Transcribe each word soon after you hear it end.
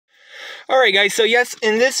Alright guys, so yes,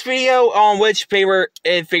 in this video on which favorite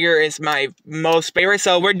figure is my most favorite,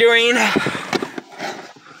 so we're doing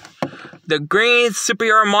the green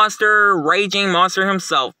superhero monster, raging monster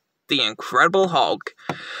himself, the Incredible Hulk.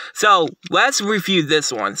 So, let's review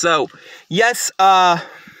this one. So, yes,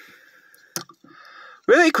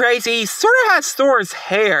 really crazy, sort of has Thor's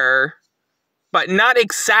hair, but not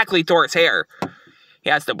exactly Thor's hair.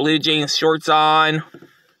 He has the blue jeans shorts on.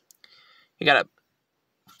 He got a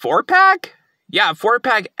 4-pack? Yeah,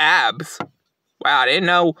 4-pack abs. Wow, I didn't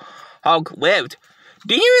know Hulk lived.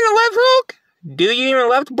 Do you even live, Hulk? Do you even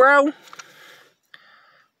live, bro?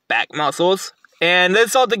 Back muscles. And this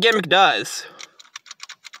is all the gimmick does.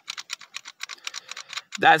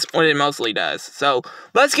 That's what it mostly does. So,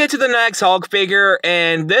 let's get to the next Hulk figure.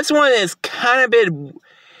 And this one is kind of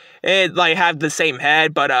it like have the same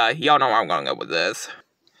head, but y'all know where I'm gonna go with this.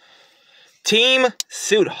 Team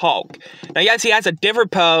Suit Hulk. Now, yes, he has a different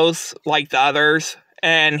pose like the others,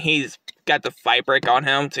 and he's got the fight brick on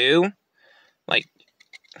him too, like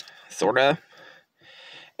sorta.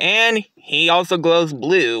 And he also glows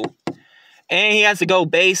blue, and he has the gold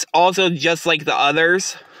base, also just like the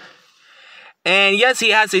others. And yes, he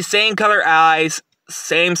has the same color eyes,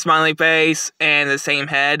 same smiley face, and the same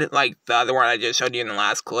head like the other one I just showed you in the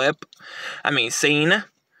last clip. Scene.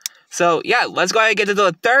 So, yeah, let's go ahead and get to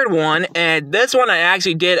the third one. And this one I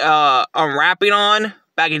actually did unwrapping on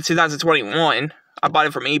back in 2021. I bought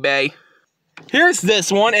it from eBay. Here's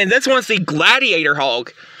this one, and this one's the Gladiator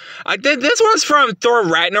Hulk. I did this one's from Thor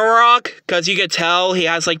Ragnarok, because you could tell he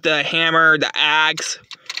has like the hammer, the axe,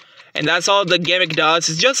 and that's all the gimmick does.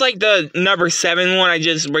 It's just like the number 7 one I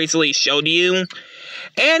just recently showed you.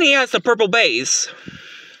 And he has the purple base.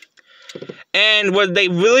 And what they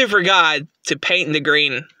really forgot to paint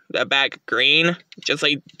the back green, just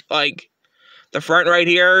like the front right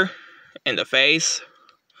here and the face.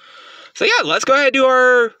 So yeah, let's go ahead and do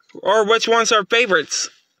our which one's our favorites.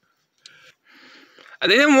 I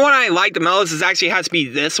think the one I like the most is actually has to be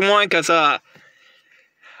this one, because because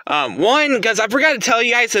I forgot to tell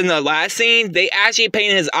you guys in the last scene, they actually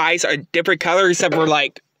painted his eyes a different color except for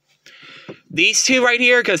like these two right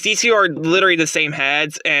here, because these two are literally the same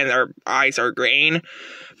heads and their eyes are green.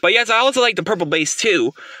 But yes, I also like the purple base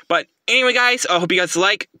too. But anyway guys, I hope you guys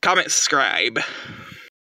like, comment, subscribe.